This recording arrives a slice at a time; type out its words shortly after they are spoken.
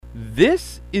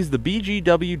This is the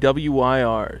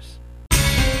BGW-WYRs.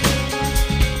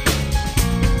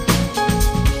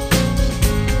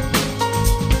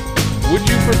 Would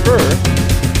you prefer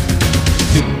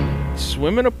to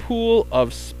swim in a pool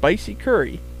of spicy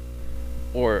curry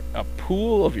or a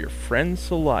pool of your friend's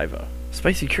saliva?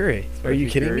 Spicy curry. Are you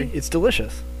kidding me? It's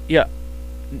delicious. Yeah.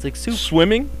 It's like soup.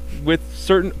 Swimming with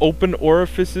certain open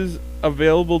orifices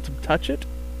available to touch it?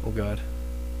 Oh god,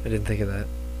 I didn't think of that.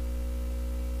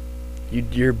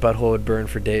 Your butthole would burn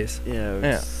for days. Yeah, it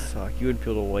would suck. You wouldn't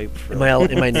be able to wipe for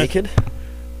Am I naked?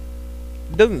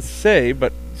 It doesn't say,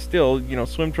 but still,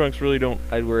 swim trunks really don't.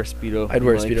 I'd wear a Speedo. I'd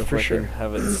wear a Speedo for sure.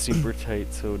 Have it super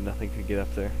tight so nothing could get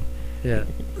up there. Yeah.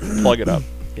 Plug it up.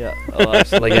 Yeah.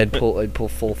 Like I'd pull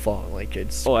full thong. Like I'd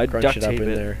duct it up tape in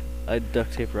it. there. I'd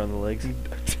duct tape around the legs.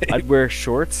 I'd wear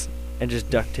shorts and just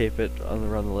duct tape it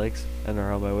around the legs and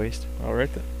around my waist. All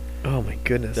right then. Oh my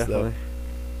goodness, Definitely. though.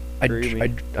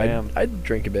 I'd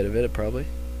drink a bit of it, probably.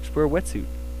 Just wear a wetsuit.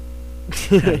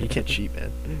 You can't cheat,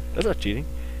 man. That's not cheating.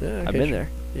 Yeah, I've been there.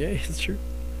 Yeah, it's true.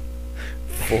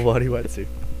 Full body wetsuit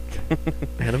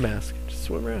and a mask. Just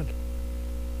swim around.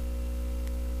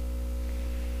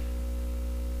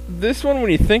 This one,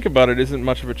 when you think about it, isn't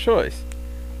much of a choice.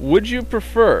 Would you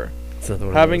prefer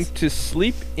having to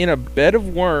sleep in a bed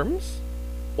of worms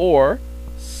or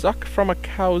suck from a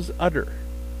cow's udder?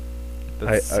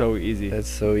 That's so easy. That's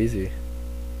so easy.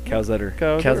 Cow's udder.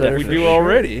 Cow's udder We for do sure.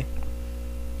 already.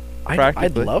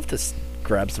 I'd love to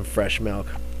grab some fresh milk.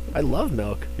 I love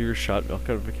milk. You ever shot milk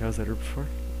out of a cow's udder before?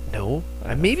 No,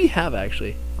 I maybe have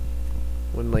actually.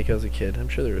 When I was a kid, I'm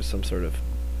sure there was some sort of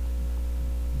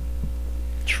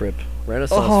trip,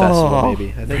 Renaissance festival maybe.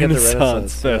 I think at the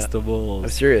Renaissance festival. Yeah. I'm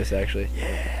serious actually.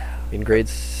 Yeah. In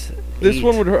grades. This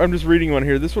one would hurt. I'm just reading one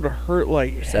here. This would hurt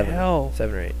like 7 hell.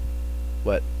 7 or 8.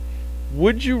 What?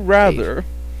 Would you rather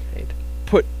 8.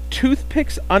 put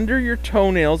toothpicks under your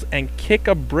toenails and kick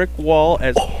a brick wall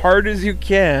as hard as you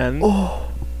can,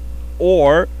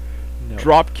 or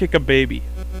drop kick a baby?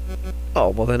 Oh,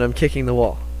 well then I'm kicking the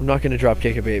wall. I'm not going to drop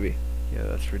kick a baby. Yeah,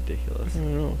 that's ridiculous. I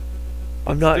don't know.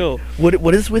 I'm not. Still.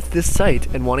 What is with this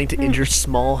site and wanting to injure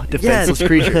small defenseless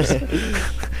creatures?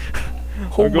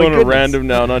 Oh I'm going my to random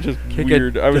now, not just Kick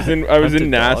weird. I was in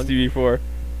nasty before.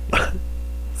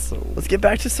 So Let's get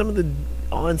back to some of the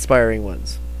awe-inspiring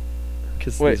ones,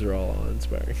 because these are all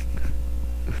awe-inspiring.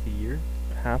 a year?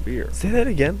 Half a year. Say that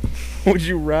again. Would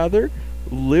you rather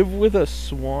live with a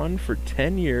swan for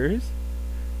 10 years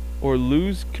or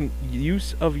lose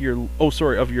use of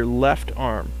your left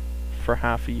arm for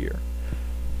half a year?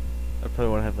 I probably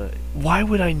want to have Why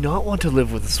would I not want to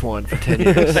live with a swan for 10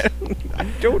 years? I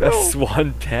don't a know.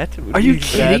 swan pet. Are you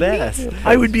kidding badass. me?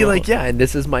 I would be like, yeah, and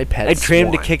this is my pet I'd train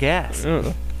him to swan. kick ass.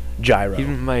 Gyro.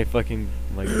 Even my fucking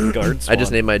guard swan. I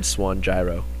just named my swan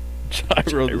Gyro.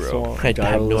 Gyro the swan. I Gyro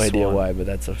have no the idea swan. why, but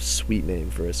that's a sweet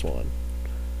name for a swan.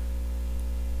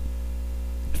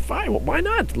 Fine, well, why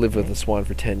not live with a swan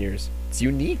for 10 years? It's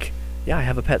unique. Yeah, I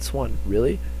have a pet swan.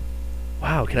 Really?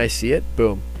 Wow, can I see it?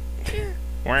 Boom.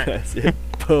 That's it.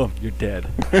 Boom, you're dead.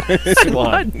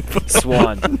 Swan.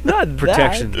 Swan. Not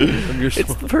Protection that. from your It's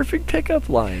swan. the perfect pickup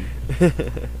line.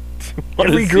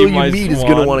 Wanna Every see girl you my meet is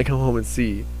swan? going to want to come home and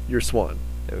see your swan.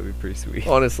 That would be pretty sweet.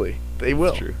 Honestly, they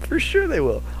will. true. For sure they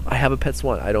will. I have a pet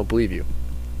swan. I don't believe you.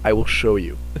 I will show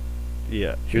you.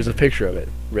 Yeah. Here's a picture of it.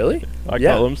 Really? I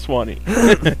Yeah. call him Swanee.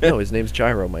 No, his name's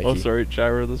Gyro, Mikey. Oh, sorry,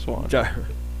 Gyro the swan. Gyro.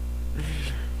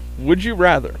 Would you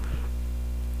rather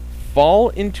fall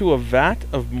into a vat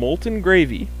of molten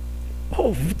gravy?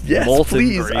 Oh, yes, Molten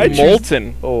please. gravy. I choose-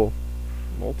 Molten. Oh,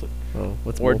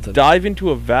 what's Or molten? dive into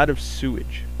a vat of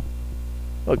sewage.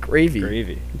 Oh, gravy.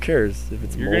 Gravy. Who cares if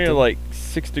it's You're molten? gonna like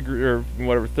 6 degree or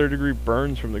whatever, 3rd-degree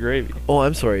burns from the gravy. Oh,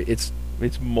 I'm sorry. It's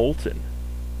Molten,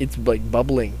 like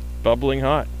bubbling. bubbling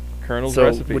hot. Colonel's So,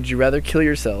 recipe. would you rather kill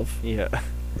yourself, Yeah.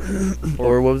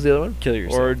 or what was the other one? Kill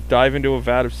yourself. or dive into a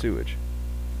vat of sewage?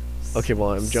 Okay,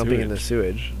 well, I'm jumping in the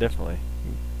sewage. Definitely.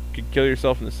 You could kill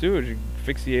yourself in the sewage. You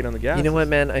asphyxiate on the gas. You know what,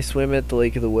 man? I swim at the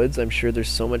Lake of the Woods. I'm sure there's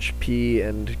so much pee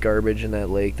and garbage in that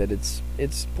lake that it's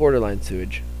borderline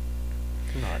sewage.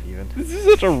 Not even. This is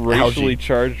such a racially Algae.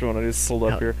 charged one I just pulled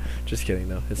up here. Just kidding,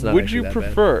 though. It's not. Would actually you that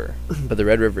prefer? bad. But the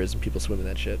Red River is, and people swim in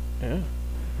that shit. Yeah,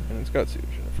 and it's got sewage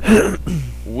in it.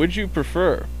 Would you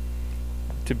prefer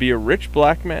to be a rich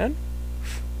black man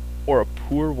or a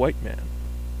poor white man?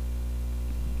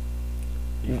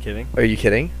 You kidding? Are you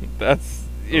kidding? That's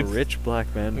A it's rich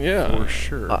black man, Yeah. for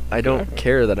sure. I don't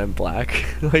care that I'm black.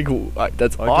 Like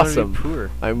that's Why do you wanna be awesome.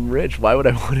 poor? I'm rich. Why would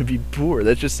I want to be poor?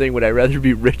 That's just saying, would I rather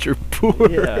be rich or poor?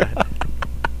 Yeah.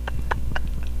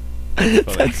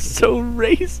 That's so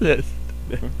racist.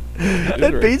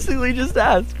 That basically just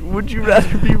asked, would you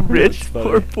rather be rich funny.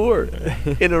 or poor?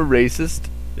 In a racist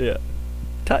Yeah.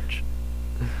 touch.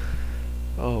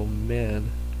 Oh, man.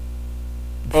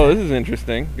 Oh, this is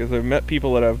interesting because I've met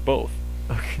people that have both.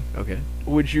 Okay.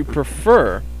 Would you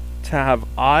prefer to have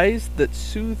eyes that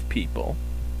soothe people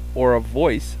or a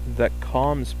voice that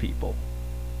calms people?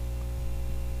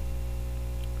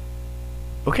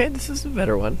 Okay, this is a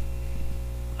better one.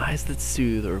 Eyes that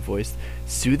soothe or voice.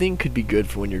 Soothing could be good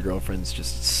for when your girlfriend's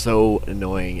just so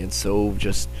annoying and so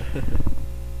just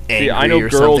angry. See, I know or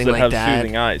girls something that like have that.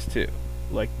 soothing eyes too,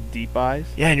 like deep eyes.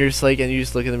 Yeah, and you're just like, and you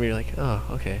just look at them and you're like, oh,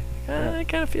 okay. Yeah. I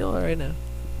kind of feel alright now.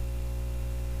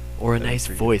 Or a That is nice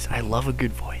pretty voice. I love a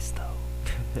good voice,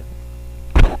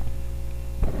 though.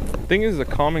 Thing is, a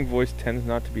calming voice tends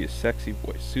not to be a sexy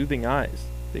voice. Soothing eyes,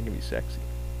 they can be sexy.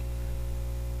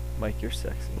 Mike, you're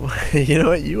sexy. You know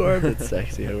what? You are a bit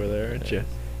sexy over there, aren't you?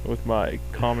 With my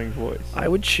calming voice. I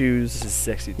would This choose. is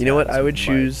sexy. You know what? Times I would with Mike,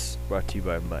 choose. Brought to you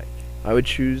by Mike. I would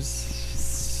choose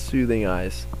soothing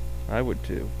eyes. I would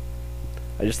too.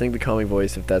 I just think the calming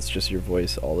voice, if that's just your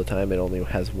voice all the time, it only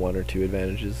has one or two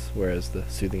advantages, whereas the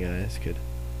soothing eyes could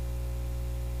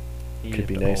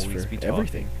be nice for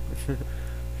everything.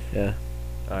 Yeah,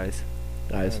 Eyes.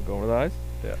 eyes. Going with eyes.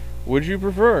 Yeah. Would you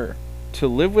prefer to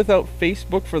live without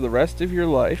Facebook for the rest of your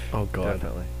life, Oh God.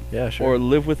 Definitely. Yeah, sure. or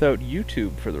live without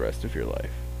YouTube for the rest of your life?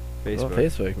 Facebook. Oh,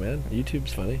 Facebook, man.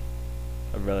 YouTube's funny.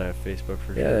 I'd rather have Facebook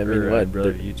for Yeah, sure. I mean, or what? I'd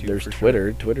rather have YouTube There's for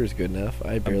Twitter. Twitter's good enough.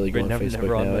 I barely go on never, Facebook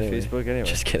never on now. my anyway. Facebook anyway.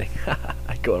 Just kidding.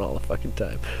 I go on all the fucking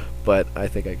time, but I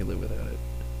think I could live without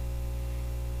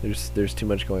it. There's too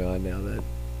much going on now that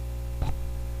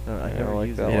No, I Yeah, I never like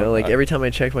use that it. you know. Like I- every time I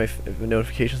check my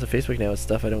notifications on Facebook now, it's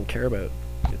stuff I don't care about.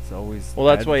 It's always. Well,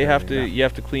 that's why you have to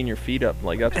advertising. clean your feed up.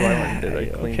 Like that's why I went and did.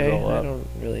 I cleaned okay, it all I up. don't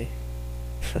really.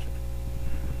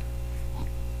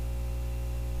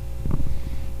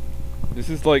 This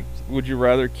is like, would you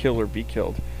rather kill or be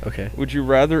killed? Okay. Would you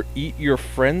rather eat your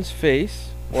friend's face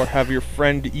or have your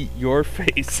friend eat your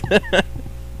face?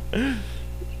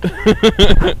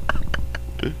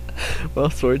 Well,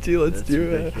 Swarty, let's That's do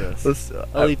ridiculous. let's.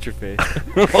 I'll eat your face.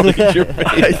 I'll eat your face.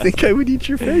 I think I would eat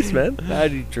your face, man.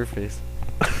 I'd eat your face.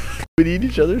 We'd eat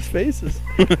each other's faces,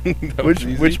 That was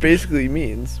easy. which basically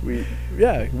means we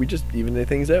just even the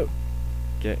things out.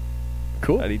 Okay.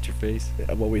 Cool. I'd eat your face.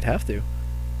 Yeah, well, we'd have to.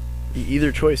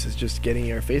 Either choice is just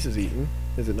getting our faces eaten,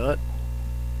 is it not?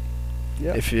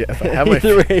 Yeah. If I have my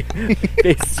Either way,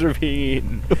 faces are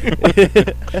being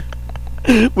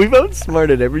we've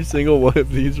outsmarted every single one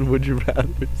of these would you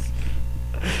rather's.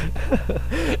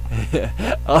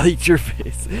 eaten. I'll eat your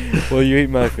face. Well, you eat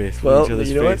my face. We'll eat Well, each other's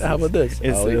you know what? faces. How about this?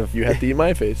 Instead of You have to eat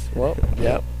my face. Well,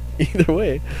 yeah. Either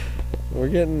way, we're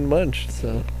getting munched,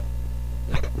 so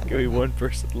Give me one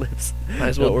person lives. Might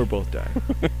as No, well- we're both dying.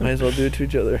 might as well do it to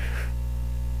each other.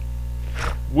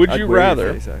 Would I'd you wear your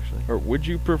rather, face, actually. or would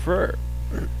you prefer,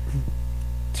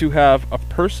 to have a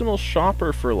personal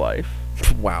shopper for life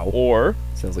Wow. or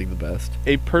Sounds like the best.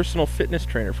 a personal fitness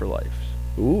trainer for life?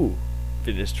 Ooh.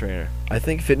 Fitness trainer. I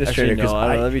think fitness Actually, trainer because no, I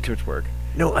don't know, that'd be too much work.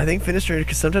 no, I think fitness trainer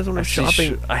because sometimes when I'm Actually,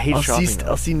 shopping, I hate shopping, though.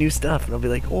 I'll see new stuff and I'll be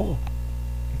like, oh.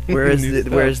 Whereas New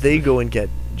stuff. whereas they go and get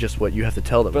just what you have to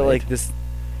tell them. But right? like this,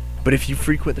 But if you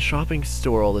frequent the shopping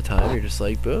store all the time, you're just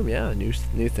like, boom, yeah, new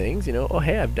things, you know. Oh,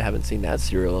 hey, I haven't seen that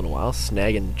cereal in a while.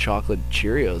 Snagging chocolate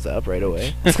Cheerios up right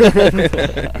away.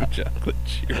 Chocolate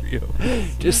Cheerio.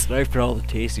 just sniping all the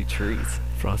tasty treats.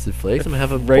 Frosted Flakes. I'm gonna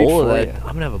have a Right bowl of for that. ya.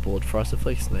 I'm gonna have a bowl of Frosted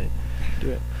Flakes tonight.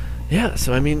 Do it. Yeah,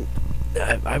 so I mean,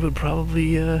 I would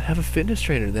probably have a fitness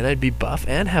trainer. Then I'd be buff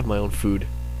and have my own food.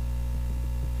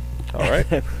 All right.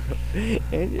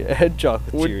 and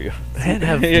chocolate Would- Cheerio. And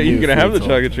have Yeah, you new can have the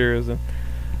foods all chocolate time. Cheerios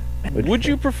then. Would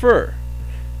you prefer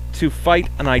to fight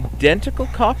an identical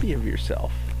copy of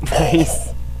yourself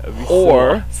Nice. That'd be so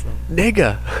or awesome.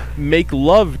 Nega. make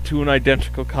love to an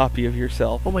identical copy of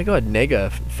yourself? Oh my God,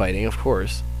 Nega fighting, of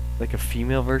course. Like a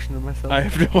female version of myself. I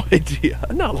have no idea.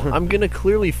 No, I'm gonna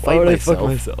clearly Why fight would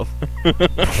myself. I fuck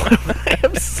myself? I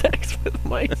have sex with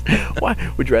myself.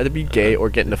 Why? Would you rather be gay or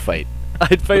get in a fight?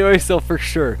 I'd fight myself for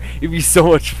sure. It'd be so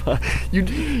much fun. You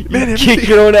You'd kick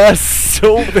your own ass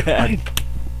so bad.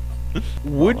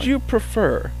 Would you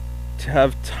prefer to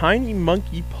have tiny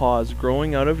monkey paws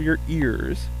growing out of your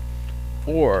ears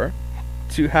or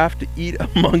to have to eat a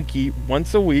monkey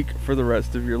once a week for the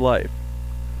rest of your life?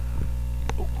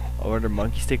 I wonder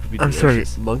monkey steak would be I'm sorry,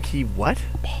 delicious. monkey what?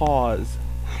 Paws,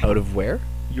 Out of where?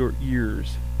 your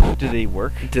ears. Do they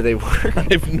work? Do they work? I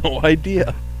have no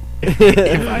idea.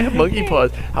 If I have monkey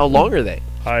paws, how long are they?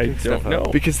 I Pick don't stuff know.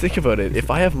 up. Because think about it, if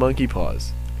I have monkey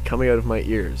paws coming out of my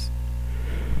ears,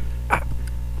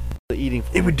 The eating.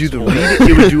 For It would me do is the horrible. reading.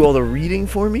 It would do all the reading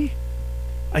for me.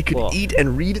 I could Well- eat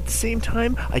and read at the same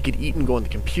time. I could eat and go on the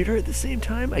computer at the same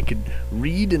time. I could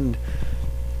read and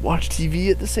watch TV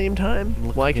at the same time.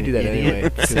 Look Well, I like can an do that idiot anyway.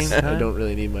 at the same 'Cause I time. don't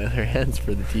really need my other hands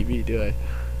for the TV, do I?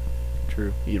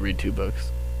 True. You could read 2 books.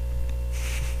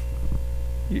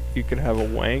 You could have a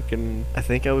wank and I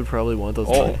think I would probably want those.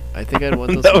 Oh. I think I'd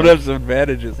want those. that would mon- have some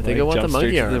advantages. I think I want the Jump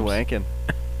monkey straight to the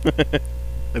arms. wanking.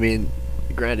 I mean,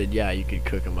 granted, yeah, you could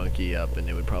cook a monkey up and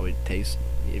it would probably taste.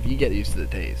 If you get used to the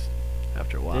taste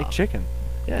after a while. Like chicken.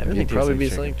 Yeah, Everything it'd tastes probably like be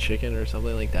chicken. something chicken or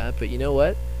something like that. But you know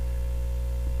what?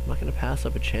 I'm not gonna pass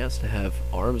up a chance to have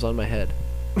arms on my head.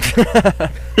 I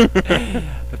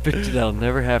bet you that'll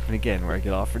never happen again, where I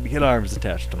get offered to get arms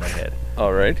attached to my head.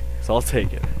 All right. So I'll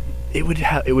take it. It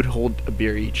would hold a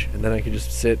beer each, and then I could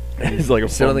just sit and It's like a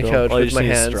sit on the phone couch bill. Oh, you with just my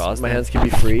need hands. straws My then? hands can be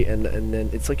free, and then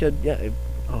it's like a the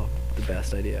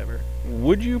best idea ever.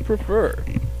 Would you prefer?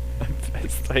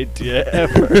 Best idea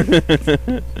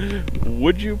ever.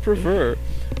 Would you prefer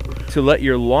to let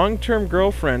your long-term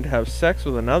girlfriend have sex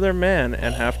with another man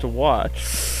and have to watch,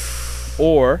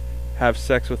 or have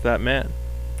sex with that man?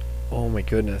 Oh my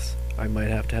goodness, I might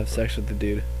have to have sex with the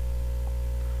dude.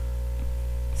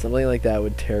 Something like that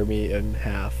would tear me in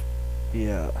half.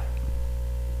 Yeah.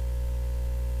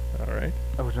 All right.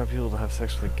 I would not be able to have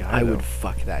sex with a guy. I though. would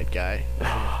fuck that guy.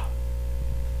 I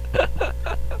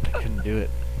couldn't do it.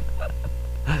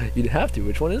 You'd have to.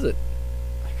 Which one is it?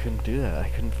 I couldn't do that. I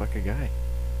couldn't fuck a guy.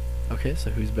 Okay, so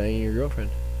who's banging your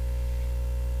girlfriend?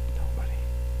 Nobody.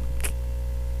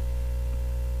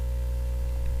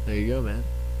 There you go, man.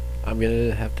 I'm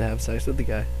gonna have to have sex with the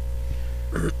guy.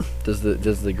 Does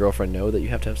the girlfriend know that you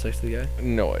have to have sex with the guy?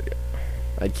 No idea.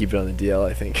 I'd keep it on the DL,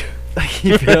 I think. I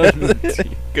keep it on the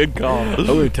team. Good call. I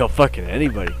wouldn't tell fucking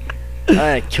anybody.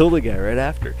 I killed a guy right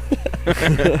after.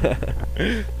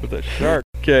 With a shark.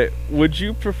 Okay. Would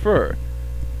you prefer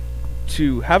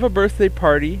to have a birthday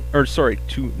party, or sorry,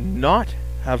 to not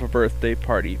have a birthday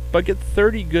party, but get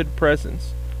 30 good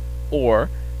presents, or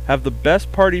have the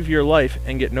best party of your life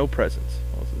and get no presents?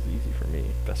 Well, this is easy for me.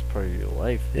 Best part of your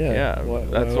life. Yeah,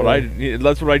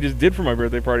 that's what I just did for my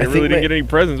birthday party. I, I really think didn't my- get any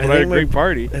presents, I but I had a think my- great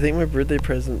party. I think my birthday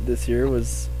present this year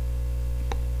was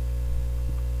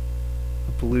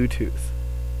Bluetooth.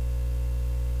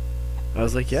 I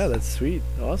was like, yeah, that's sweet,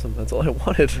 awesome. That's all I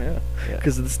wanted. Yeah. Yeah.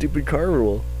 Because of the stupid car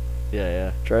rule.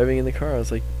 Yeah. Driving in the car, I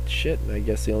was like, shit. I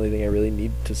guess the only thing I really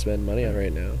need to spend money on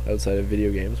right now, outside of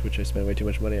video games, which I spend way too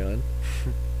much money on,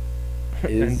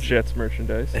 And is Jets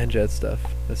merchandise. and jet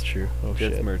stuff. That's true. Oh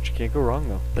Jets shit. merch. Can't go wrong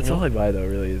though. That's Yeah. all I buy though.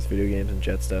 Really, is video games and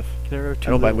jet stuff. Can never have I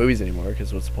too don't buy little. movies anymore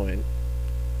because what's the point?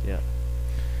 Yeah.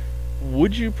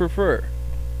 Would you prefer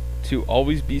to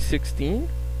always be 16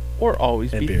 or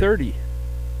always And be beer. 30?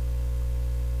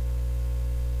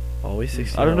 Always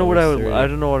 16. I don't know what I always would. 30. I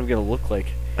don't know what I'm gonna look like.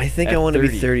 I think at I want to be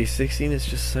 30. 30. 16 is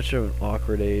just such an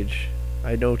awkward age.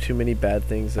 I know too many bad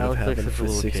things that I have looked like happened such a for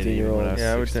little kid 16 even year when I olds. was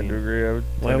Yeah, I would tend to 16. agree. I would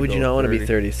Why tend would to you go not want to be 30.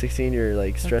 30? 16, you're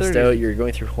like stressed 30 out. is- You're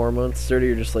going through hormones. 30,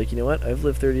 you're just like, you know what? I've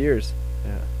lived 30 years.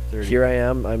 Yeah. 30. Here I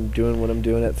am. I'm doing what I'm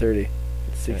doing at 30.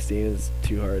 16 is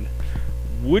too hard.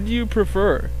 Would you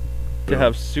prefer to No.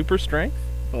 have super strength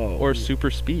Oh. or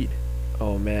super speed?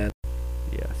 Oh man.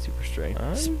 Yeah. Super strength. I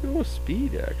would go with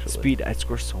speed, actually. Speed. I'd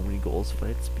score so many goals if I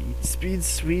had speed. Speed's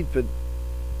sweet, but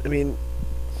I mean,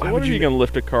 So why what would are you ma- going to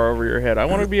lift a car over your head? I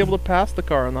want to be able to pass the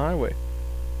car on the highway.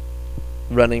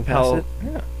 running past How- it?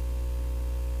 Yeah.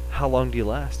 How long do you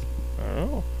last? I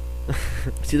don't know.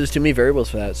 See, there's too many variables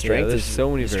for that. Strength there's is so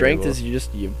many Strength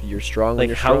variables. is you're strong when Like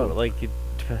you're how? strong. Like it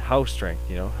depends how strength.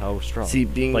 You know how strong. See,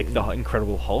 being like the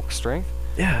Incredible Hulk strength.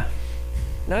 yeah.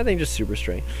 No, I think just super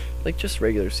strength, like just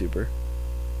regular super.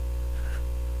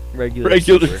 Regular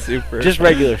super. Just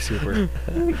regular super.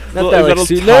 Not Well, that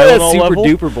is like that a not that Tylenol super level?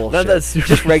 duper bullshit. Not that super.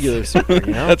 Just regular super. You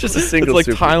know. That's just a single It's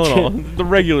like super. Tylenol. The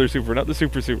regular super, not the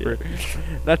super super.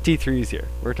 Not T3s here.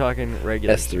 We're talking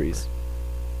regular S3s,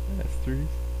 S3s.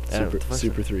 super, the fuck's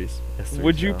super threes. S3s,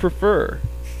 Would you no. prefer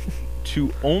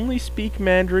to only speak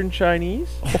Mandarin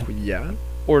Chinese Oh yeah,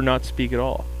 or not speak at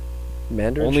all?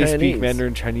 Mandarin only Chinese. speak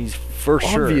Mandarin Chinese for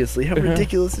sure? Obviously, how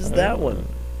ridiculous is that one?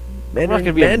 not Mandarin,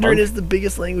 gonna be a Mandarin monk. is the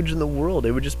biggest language in the world.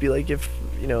 It would just be like if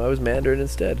I was Mandarin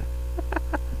instead.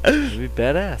 It'd be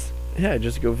badass. Yeah,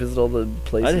 just go visit all the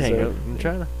places. I'd hang that- out in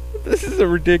China. This is a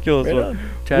ridiculous Right one. on.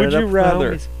 Chat Would it up you with my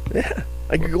rather? homies. Yeah,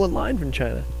 I could go online from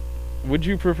China. Would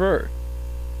you prefer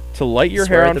to light your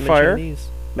Swear hair at on them in fire Chinese.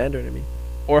 Mandarin, I mean.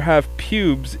 or have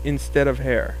pubes instead of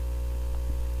hair?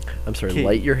 I'm sorry. Okay.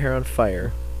 Light your hair on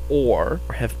fire Or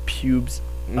or have pubes.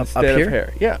 instead here? of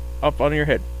hair. Yeah, up on your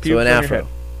head. So Pubes an on afro.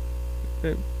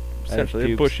 Your head. Essentially, a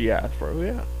pubes. bushy afro,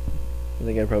 yeah. I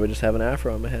think I'd probably just have an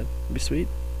afro on my head. It'd be sweet.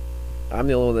 I'm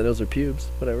the only one that knows their pubes.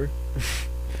 Whatever.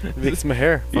 Mix my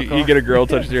hair. You, Fuck you off. get a girl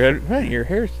touches your head. Man, your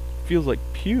hair feels like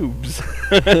pubes.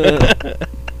 I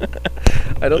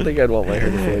don't think I'd want my hair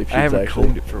to feel like pubes, I haven't actually.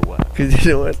 combed it for a while. Because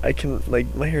you know what? I can,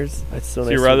 like, my hair's... It's so So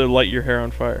nice. you'd rather light your hair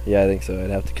on fire? Yeah, I think so. I'd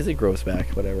have to, because it grows back,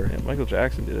 whatever. Yeah, Michael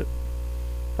Jackson did it.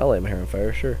 I'll light my hair on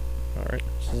fire, sure. All right.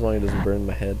 Just as long as it doesn't burn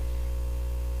my head.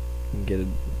 And get it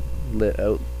lit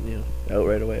out, out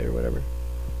right away or whatever.